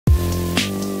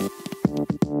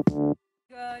Good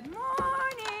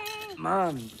morning!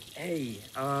 Mom, hey,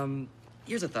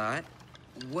 here's a thought.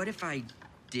 What if I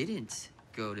didn't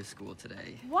go to school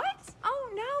today? What? Oh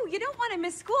no, you don't want to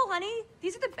miss school, honey.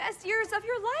 These are the best years of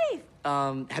your life.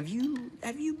 Have you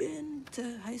been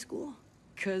to high school?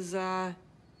 'Cause,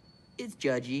 it's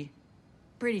judgy.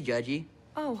 Pretty judgy.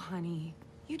 Oh, honey,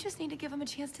 you just need to give them a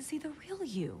chance to see the real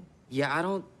you. Yeah, I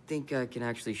don't think I can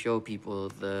actually show people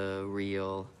the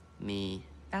real me.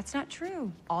 That's not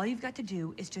true. All you've got to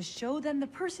do is just show them the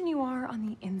person you are on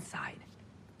the inside.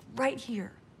 Right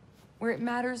here, where it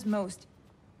matters most.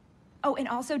 Oh, and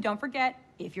also don't forget,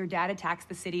 if your dad attacks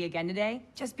the city again today,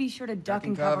 just be sure to duck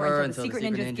and cover until the secret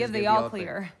ninjas give the all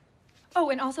clear.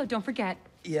 Oh, and also don't forget.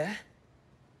 Yeah?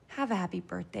 Have a happy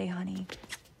birthday, honey.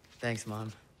 Thanks,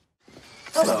 Mom.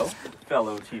 Hello,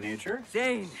 fellow teenager.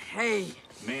 Zane, hey.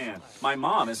 Man, my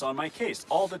mom is on my case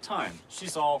all the time.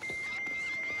 She's all...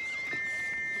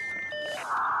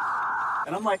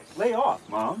 And I'm like, lay off,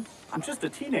 Mom. I'm just a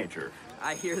teenager.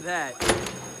 I hear that.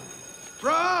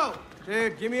 Bro!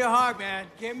 Dude, give me a hug, man.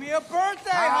 Give me a birthday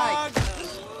hug!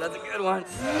 That's a good one.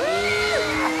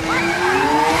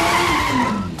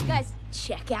 Guys,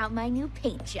 check out my new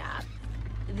paint job.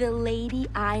 The Lady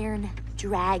Iron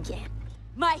Dragon.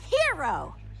 My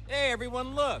hero! Hey,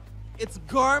 everyone, look. It's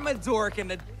Garmadork and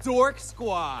the Dork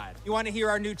Squad. You want to hear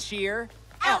our new cheer?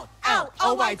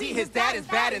 L-L-O-Y-D, his dad is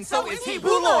bad and so is he.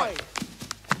 Boo-Lloyd!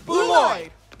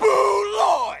 Boo-Lloyd!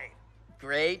 Boo-Lloyd!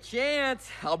 Great chance.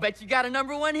 I'll bet you got a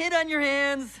 #1 hit on your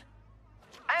hands.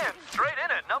 And straight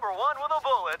in at #1 with a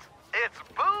bullet, it's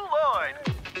Boo-Lloyd.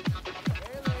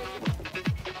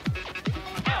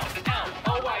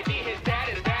 L-L-O-Y-D, his dad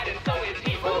is bad and so is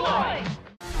he. Boo-Lloyd!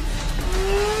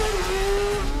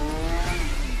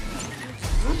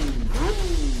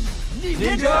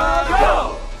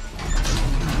 Ninjago!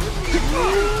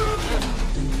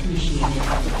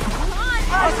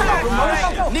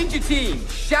 Ninja team,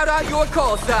 shout out your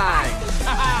call sign.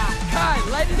 Kai,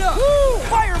 light it up. Woo!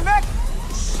 Fire mech!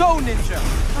 So ninja.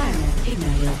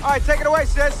 All right, take it away,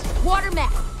 sis. Water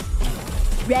mech.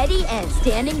 Ready and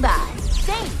standing by.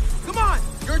 Saints. Come on.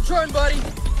 Your turn, buddy.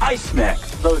 Ice mech.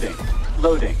 Loading.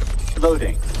 Loading.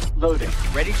 Loading. Loading.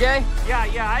 Ready, Jay?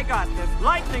 Yeah, I got this.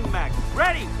 Lightning mech.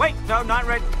 Ready. Wait, no, not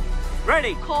ready.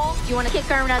 Ready. Cole, do you want to kick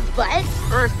Garmadork's butt?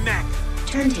 Earth mech.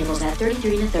 Turntables at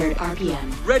 33 1/3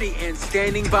 RPM. Ready and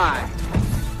standing by.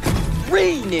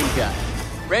 3 ninja.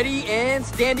 Ready and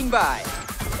standing by.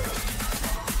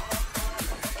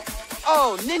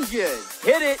 Oh, ninjas.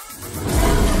 Hit it.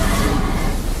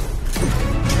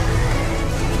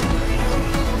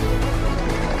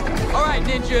 All right,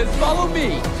 ninjas, follow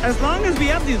me. As long as we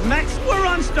have these mechs, we're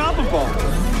unstoppable.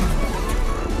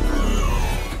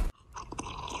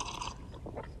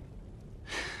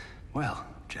 Well,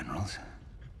 generals,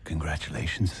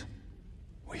 congratulations.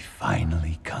 We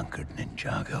finally conquered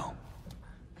Ninjago.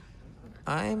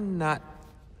 I'm not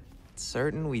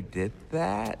certain we did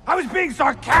that. I was being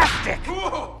sarcastic!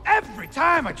 Every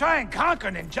time I try and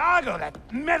conquer Ninjago, that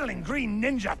meddling green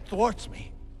ninja thwarts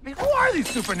me. I mean, who are these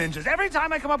super ninjas? Every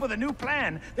time I come up with a new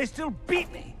plan, they still beat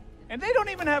me. And they don't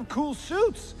even have cool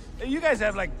suits. You guys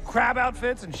have, like, crab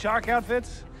outfits and shark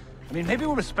outfits. I mean, maybe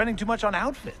we were spending too much on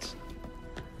outfits.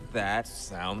 That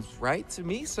sounds right to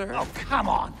me, sir. Oh, come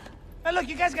on. Now, look,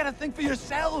 you guys gotta think for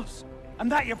yourselves. I'm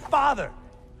not your father,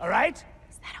 all right?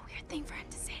 Is that a weird thing for him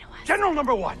to say to us? General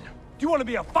number 1, do you want to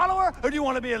be a follower or do you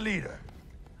want to be a leader?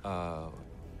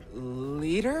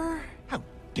 Leader? How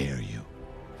dare you?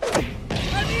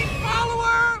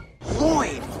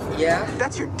 Lloyd! Yeah?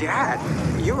 That's your dad.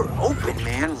 You were open,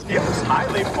 man. It was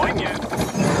highly poignant.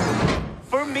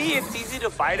 For me, it's easy to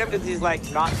fight him because he's like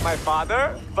not my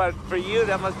father. But for you,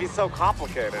 that must be so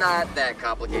complicated. Not that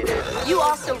complicated. You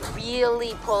also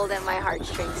really pulled at my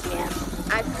heartstrings, man.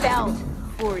 I felt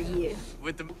for you.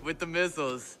 With the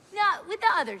missiles. No, with the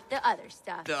other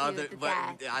stuff. The too, other, the but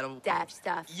dad, I don't. dad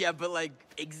stuff. Yeah, but like,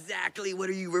 exactly what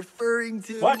are you referring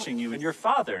to? Watching you and your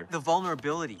father. The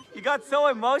vulnerability. You got so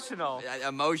emotional.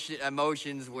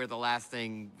 Emotions were the last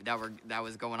thing that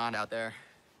was going on out there.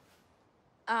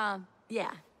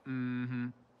 Yeah. Mm-hmm.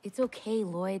 It's okay,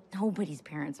 Lloyd. Nobody's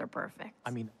parents are perfect. I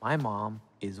mean, my mom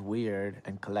is weird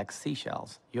and collects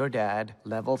seashells. Your dad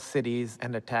levels cities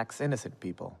and attacks innocent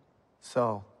people.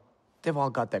 So, they've all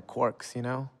got their quirks, you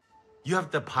know? You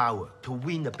have the power to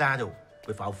win the battle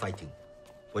without fighting.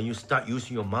 When you start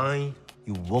using your mind,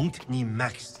 you won't need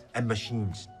mechs and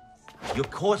machines. Your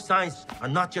core signs are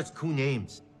not just cool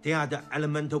names. They are the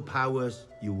elemental powers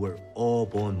you were all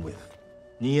born with.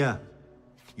 Nia,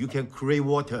 you can create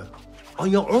water on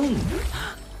your own.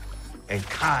 And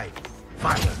Kai,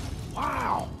 fire.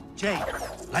 Wow. Jay,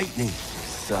 lightning.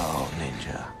 So,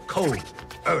 ninja. Cold,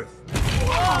 earth.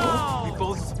 We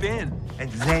both spin.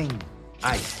 And Zane,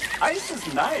 ice. Ice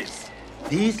is nice.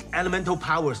 These elemental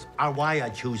powers are why I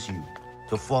chose you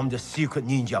to form the secret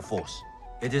ninja force.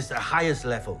 It is the highest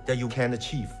level that you can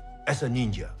achieve as a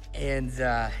ninja.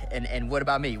 And what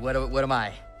about me? What am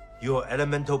I? Your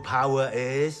elemental power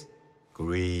is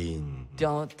green.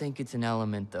 Don't think it's an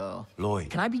element, though. Lloyd.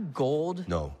 Can I be gold?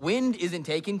 No. Wind isn't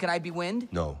taken. Can I be wind?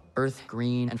 No. Earth,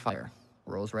 green, and fire.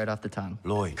 Rolls right off the tongue.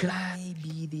 Lloyd. Could I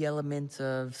be the element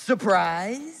of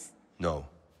surprise? No.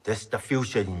 That's the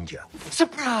future ninja.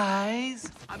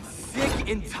 Surprise! I'm sick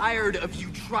and tired of you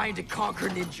trying to conquer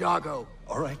Ninjago.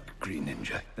 All right, Green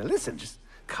Ninja. Now listen, just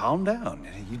calm down.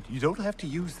 You don't have to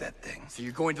use that thing. So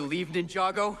you're going to leave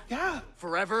Ninjago? Yeah.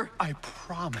 Forever? I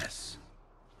promise.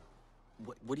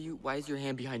 Why is your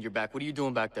hand behind your back? What are you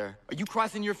doing back there? Are you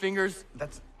crossing your fingers?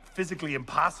 That's physically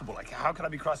impossible. Like, how can I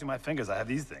be crossing my fingers? I have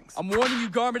these things. I'm warning you,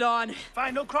 Garmadon.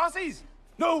 Fine, no crossies.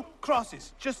 No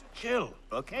crosses. Just chill.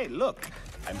 Okay, look.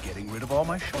 I'm getting rid of all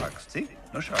my sharks. See?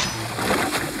 No sharks.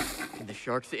 And the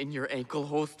shark's in your ankle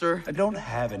holster? I don't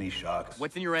have any sharks.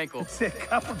 What's in your ankle? It's a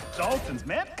couple Daltons,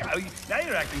 man. Now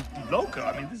you're acting loco.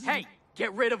 I mean, this is... Hey,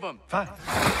 get rid of them. Fine.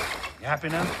 You happy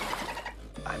now?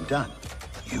 I'm done.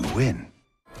 You win.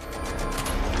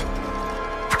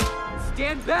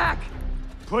 Stand back!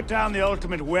 Put down the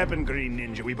ultimate weapon, Green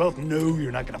Ninja. We both know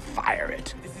you're not gonna fire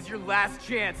it. This is your last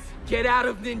chance. Get out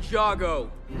of Ninjago.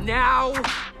 Now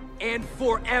and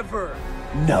forever.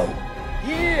 No.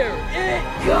 Here it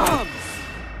comes!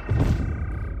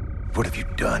 What have you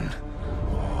done?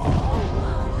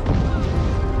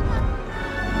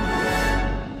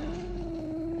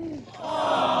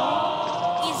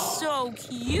 He's so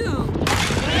cute.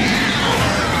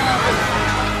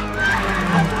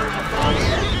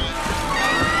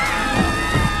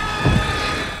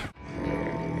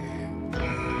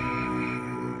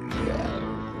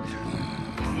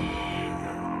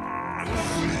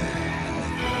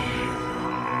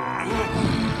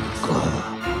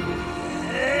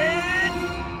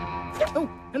 Oh,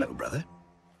 hello, brother.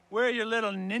 Where are your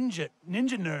little ninja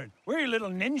nerd? Where are your little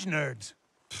ninja nerds?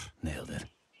 Pfft, nailed it.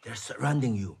 They're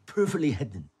surrounding you, perfectly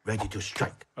hidden, ready to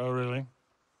strike. Oh, really?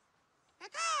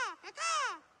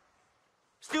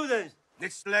 Students,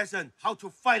 next lesson, how to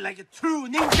fight like a true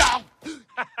ninja!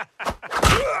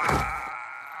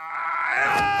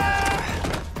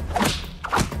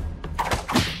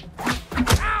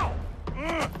 Ow!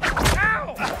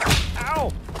 Ow!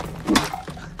 Ow!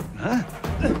 Huh?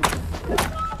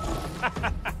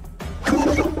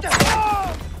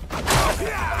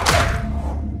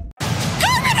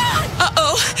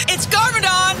 Uh-oh, it's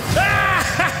Garmadon!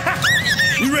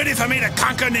 You ready for me to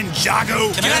conquer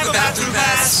Ninjago? Can I have a bathroom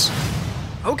pass?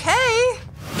 Okay.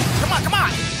 Come on, come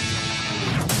on!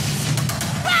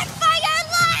 Run for your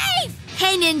life!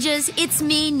 Hey ninjas, it's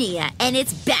me, Nia, and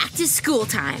it's back to school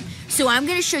time. So I'm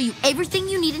gonna show you everything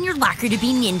you need in your locker to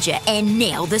be ninja and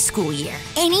nail the school year.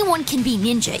 Anyone can be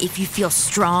ninja if you feel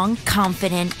strong,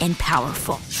 confident, and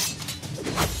powerful.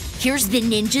 Here's the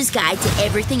ninja's guide to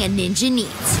everything a ninja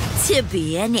needs to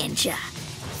be a ninja.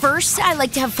 First, I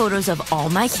like to have photos of all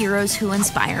my heroes who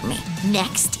inspire me.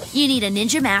 Next, you need a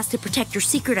ninja mask to protect your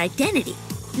secret identity.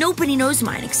 Nobody knows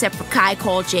mine except for Kai,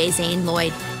 Cole, Jay, Zane,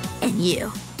 Lloyd, and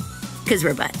you. 'Cause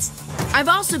we're buds. I've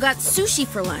also got sushi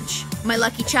for lunch, my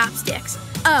lucky chopsticks.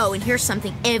 Oh, and here's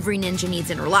something every ninja needs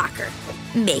in her locker.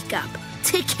 Makeup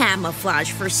to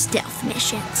camouflage for stealth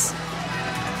missions.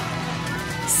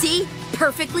 See?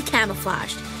 Perfectly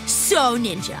camouflaged. So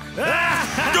ninja.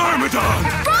 Garmadon!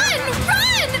 Run!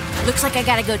 Run! Looks like I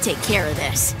gotta go take care of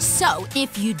this. So,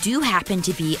 if you do happen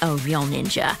to be a real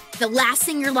ninja, the last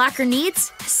thing your locker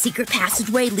needs, a secret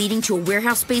passageway leading to a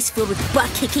warehouse space filled with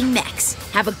butt-kicking mechs.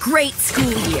 Have a great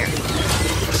school year.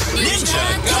 Ninja,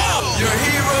 go! Your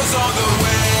hero's on the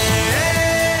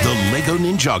way! The Lego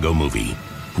Ninjago Movie.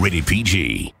 Rated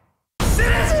PG.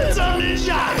 Citizens of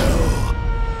Ninjago,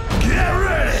 get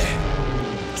ready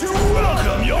to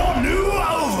welcome your new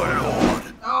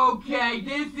overlord. Okay,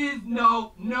 this is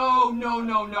no.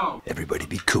 Everybody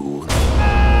be cool.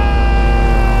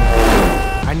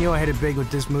 I knew I had it big with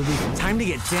this movie. Time to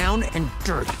get down and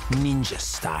dirty, ninja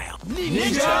style.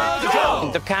 Ninja,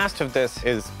 go! The cast of this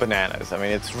is bananas. I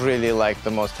mean, it's really like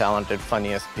the most talented,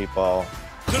 funniest people.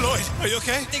 Lloyd, are you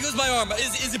okay? I think it was my arm.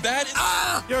 Is it bad?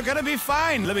 You're gonna be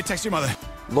fine. Let me text your mother.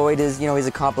 Lloyd is, he's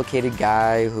a complicated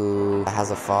guy who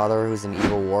has a father who's an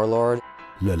evil warlord.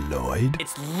 Lloyd?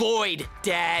 It's Lloyd,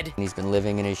 Dad. And he's been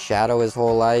living in his shadow his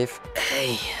whole life.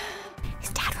 Hey.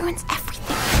 His dad ruins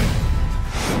everything.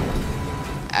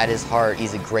 At his heart,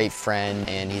 he's a great friend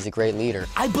and he's a great leader.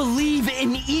 I believe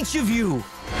in each of you.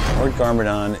 Lord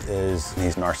Garmadon is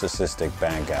these narcissistic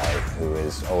bad guy who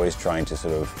is always trying to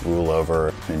sort of rule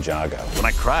over Ninjago. When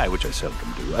I cry, which I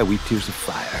seldom do, I weep tears of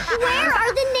fire. Where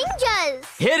are the ninjas?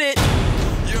 Hit it!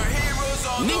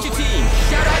 Ninja Team,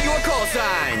 shout out your call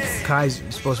signs. Kai's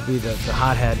supposed to be the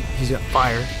hothead. He's got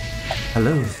fire.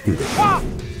 Hello, student. Ah!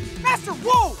 Master,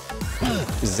 whoa!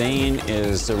 Zane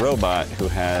is a robot who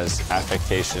has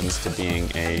affectations to being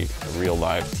a real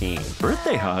live teen.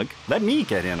 Birthday hug? Let me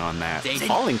get in on that.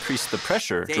 I'll increase the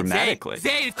pressure dramatically.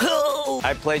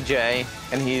 I play Jay,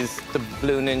 and he's the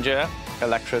blue ninja,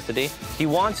 electricity. He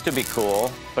wants to be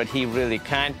cool, but he really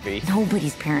can't be.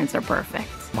 Nobody's parents are perfect.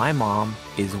 My mom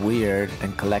is weird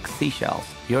and collects seashells.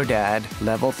 Your dad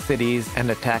levels cities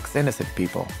and attacks innocent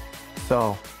people.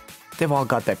 So, they've all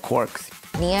got their quirks.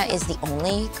 Nia is the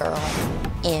only girl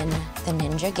in the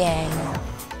ninja gang.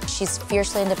 She's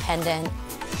fiercely independent.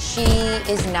 She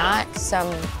is not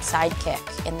some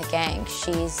sidekick in the gang.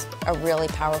 She's a really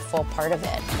powerful part of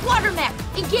it. Watermech,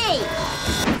 engage!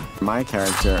 My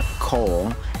character,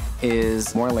 Cole,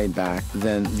 is more laid back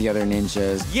than the other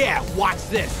ninjas. Yeah, watch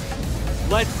this.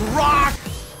 Let's rock!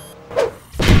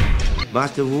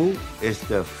 Master Wu is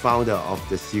the founder of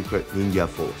the secret ninja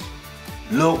force.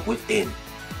 Look within.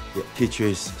 It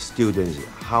teaches students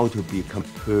how to become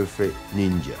perfect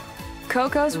ninja.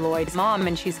 Coco's Lloyd's mom,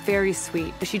 and she's very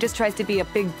sweet. She just tries to be a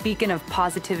big beacon of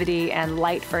positivity and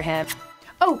light for him.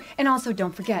 Oh, and also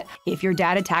don't forget, if your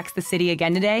dad attacks the city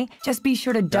again today, just be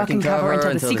sure to duck and cover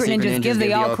until the secret ninjas give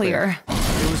the all clear.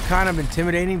 It was kind of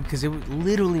intimidating because it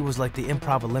literally was like the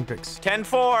Improv Olympics.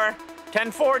 10-4,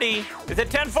 10-40. Is it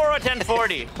 10-4 or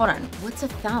 10-40? Hold on, what's a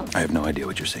thousand? I have no idea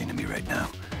what you're saying to me right now.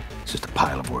 It's just a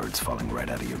pile of words falling right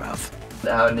out of your mouth.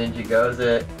 How ninja goes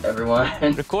it, everyone.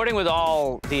 Recording with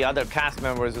all the other cast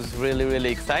members was really,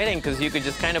 really exciting because you could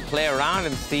just kind of play around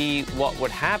and see what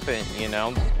would happen, you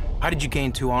know? How did you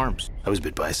gain 2 arms? I was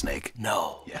bit by a snake.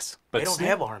 No. Yes. They don't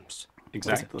have arms.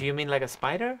 Exactly. Do you mean like a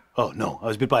spider? Oh, no. I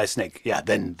was bit by a snake. Yeah,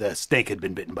 then the snake had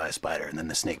been bitten by a spider, and then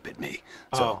the snake bit me.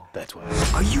 So that's why.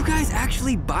 Are you guys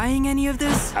actually buying any of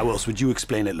this? How else would you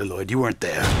explain it, Lloyd? You weren't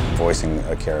there. Voicing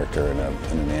a character in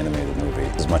an animated movie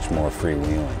is much more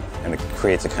freewheeling, and it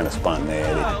creates a kind of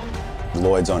spontaneity.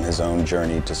 Lloyd's on his own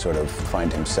journey to sort of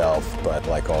find himself, but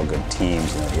like all good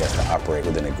teams, he has to operate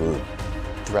within a group.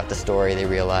 Throughout the story, they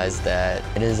realize that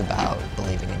it is about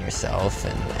believing in yourself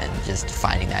and just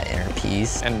finding that inner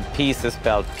peace. And peace is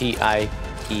spelled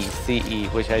P-I-E-C-E,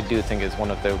 which I do think is one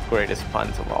of the greatest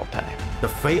puns of all time. The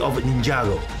fate of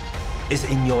Ninjago is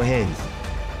in your hands.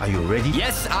 Are you ready?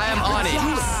 Yes, I am on it.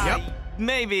 Yep.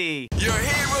 Maybe. Your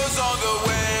hero's on the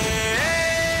way.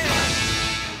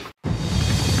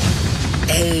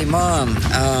 Hey, Mom,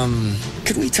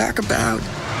 could we talk about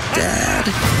Dad?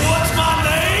 What's my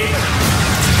name?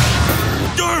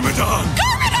 Garmadon!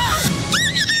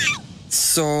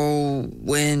 So,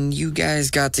 when you guys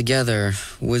got together,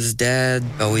 was Dad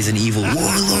always an evil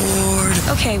warlord?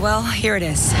 Okay, well, here it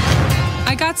is.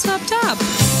 I got swept up.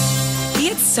 He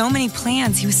had so many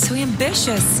plans. He was so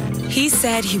ambitious. He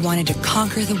said he wanted to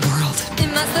conquer the world. It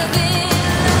must have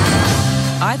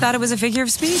been. I thought it was a figure of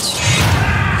speech.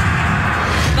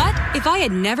 But if I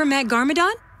had never met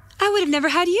Garmadon, I would have never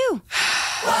had you.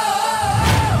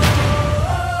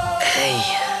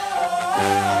 Hey.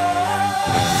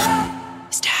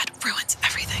 His dad ruins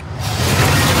everything.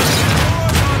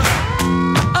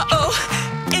 Uh-oh,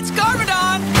 it's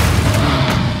Garmadon!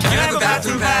 Can I have a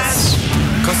bathroom pass?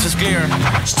 Coast is clear.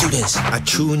 Students, a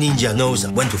true ninja knows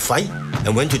when to fight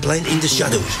and when to blend in the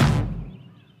shadows.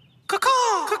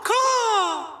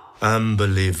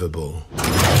 Unbelievable.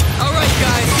 All right,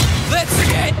 guys, let's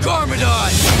get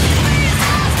Garmadon!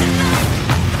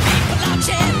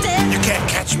 You can't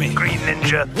catch me, Green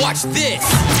Ninja. Watch this!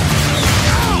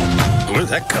 Where'd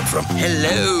that come from?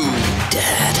 Hello,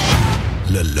 Dad.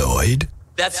 Lloyd?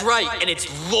 That's right, and it's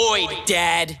Lloyd,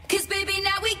 Dad. 'Cause baby,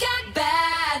 now we got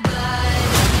bad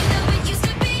blood. Used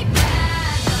to be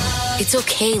bad blood. It's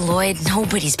okay, Lloyd.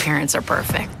 Nobody's parents are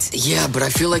perfect. Yeah, but I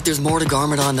feel like there's more to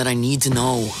Garmadon that I need to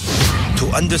know.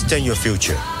 To understand your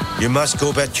future, you must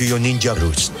go back to your ninja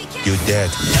roots. Your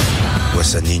dad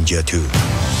was a ninja too.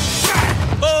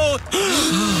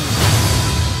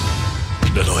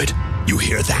 Lloyd, you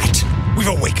hear that? We've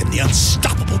awakened the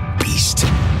unstoppable beast.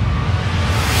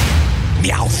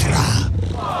 Meowthra.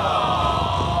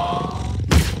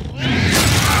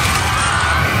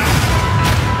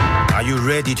 Are you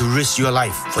ready to risk your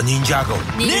life for Ninjago?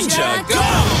 Ninjago!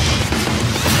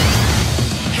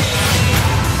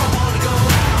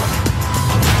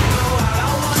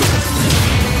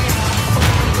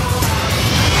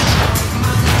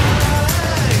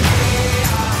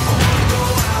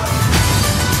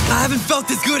 haven't felt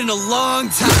this good in a long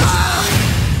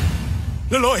time.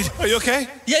 Lloyd, are you okay?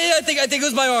 Yeah, I think it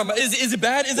was my arm. Is it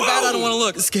bad? Is it bad? I don't want to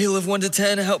look. A scale of 1 to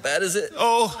 10, how bad is it?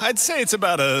 Oh, I'd say it's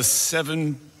about a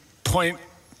 7-point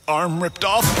arm ripped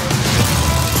off.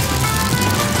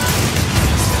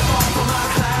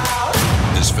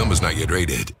 This film is not yet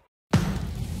rated.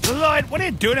 Lloyd, what are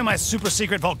you doing in my super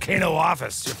secret volcano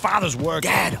office? Your father's work.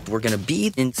 Dad, we're gonna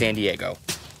be in San Diego.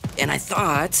 And I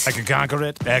thought... I could conquer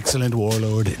it. Excellent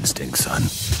warlord instinct, son.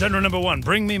 General number 1,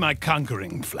 bring me my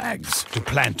conquering flags to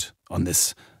plant on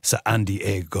this San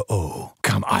Diego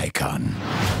icon.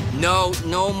 No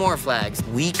more flags.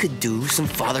 We could do some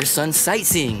father-son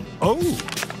sightseeing. Oh,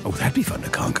 that'd be fun to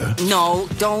conquer. No,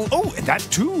 don't. Oh, and that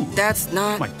too. That's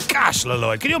not... My gosh,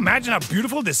 Lloyd, can you imagine how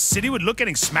beautiful this city would look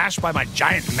getting smashed by my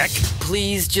giant mech?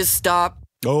 Please just stop.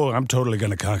 Oh, I'm totally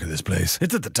gonna conquer this place.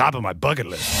 It's at the top of my bucket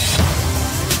list.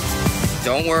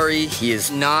 Don't worry, he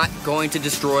is not going to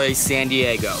destroy San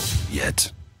Diego.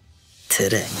 Yet.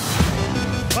 Today.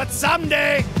 But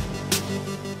someday!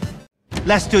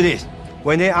 Let's do this.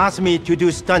 When they asked me to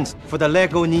do stunts for the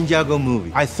Lego Ninjago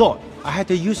movie, I thought I had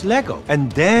to use Lego.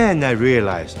 And then I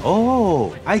realized,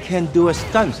 oh, I can do a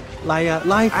stunt like a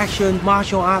live-action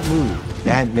martial art movie.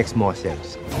 That makes more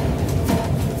sense.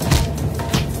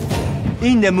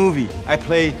 In the movie, I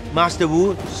play Master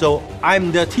Wu, so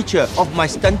I'm the teacher of my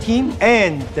stunt team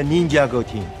and the Ninjago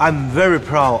team. I'm very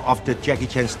proud of the Jackie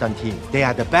Chan stunt team. They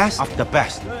are the best of the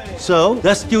best. So,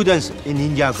 the students in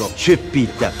Ninjago should be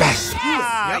the best.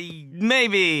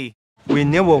 Maybe. We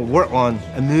never worked on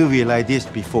a movie like this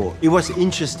before. It was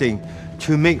interesting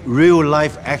to make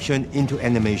real-life action into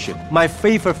animation. My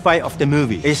favorite fight of the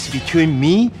movie is between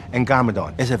me and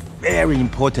Garmadon. It's a very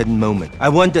important moment. I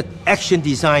want the action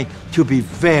design to be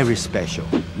very special.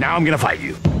 Now I'm gonna fight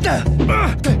you.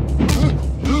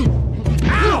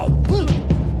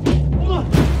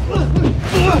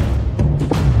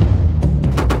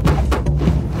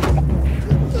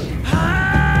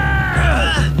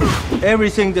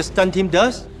 Everything the stunt team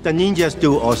does, the ninjas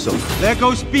do also.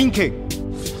 Lego spin kick.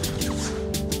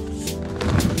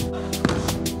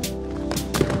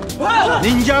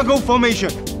 Ninjago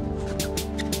formation.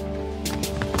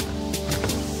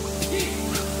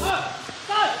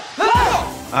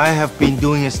 I have been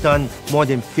doing a stunt more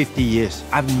than 50 years.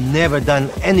 I've never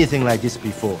done anything like this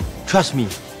before. Trust me,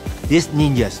 these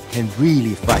ninjas can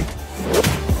really fight.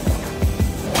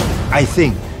 I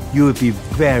think you will be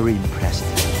very impressed.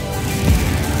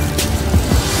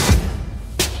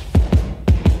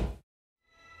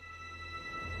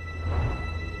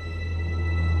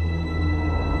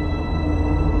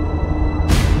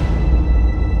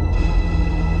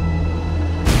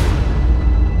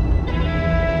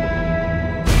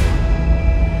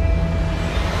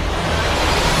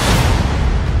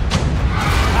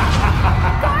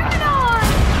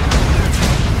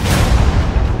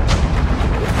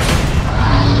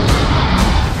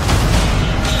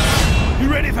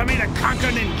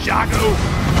 Ninjago!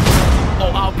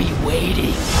 Oh, I'll be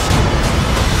waiting.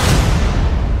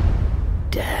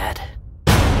 Dad.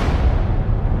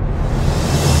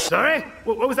 Sorry?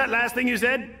 What was that last thing you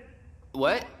said?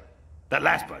 What? That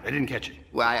last part, I didn't catch it.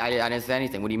 Well, I didn't say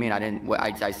anything. What do you mean?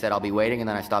 I said I'll be waiting, and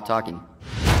then I stopped talking.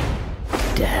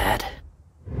 Dad.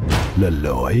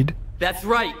 Lloyd? That's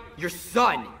right, your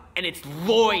son, and it's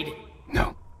Lloyd.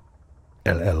 No.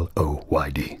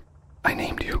 Lloyd. I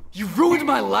named you. You ruined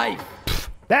my life.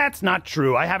 That's not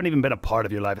true. I haven't even been a part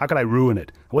of your life. How could I ruin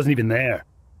it? I wasn't even there.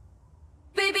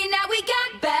 Baby, now we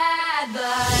got bad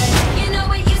blood. You know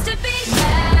it used to be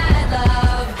bad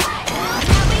love.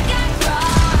 Now we got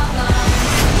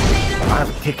problems.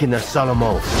 I've taken a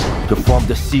Solomon to form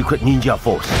the secret ninja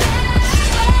force.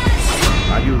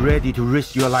 Are you ready to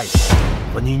risk your life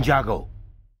for Ninjago?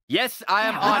 Yes, I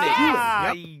am on it.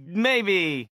 Yep.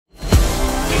 Maybe.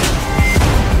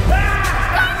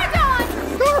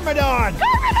 Garmadon!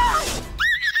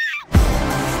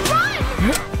 Run!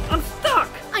 I'm stuck!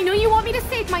 I know you want me to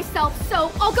save myself,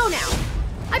 so I'll go now.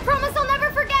 I promise I'll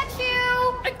never forget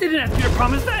you! I didn't ask you to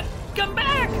promise that! Come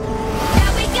back!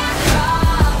 Now we got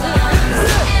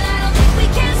problems, and I don't think we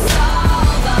can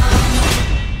solve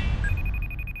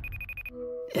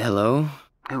them. Hello?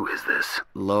 Who is this?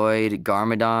 Lloyd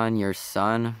Garmadon, your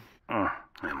son? I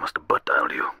must have butt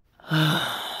dialed you.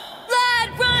 Blood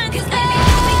run, 'cause baby,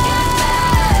 now we got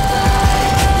bad blood.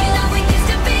 You know we used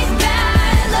to be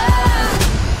bad love.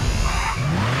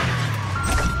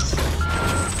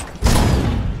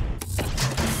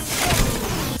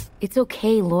 It's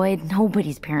okay, Lloyd.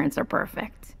 Nobody's parents are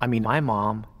perfect. I mean, my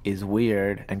mom is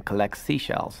weird and collects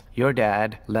seashells. Your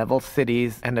dad levels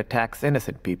cities and attacks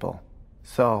innocent people.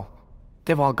 So,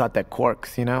 they've all got their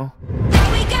quirks, you know?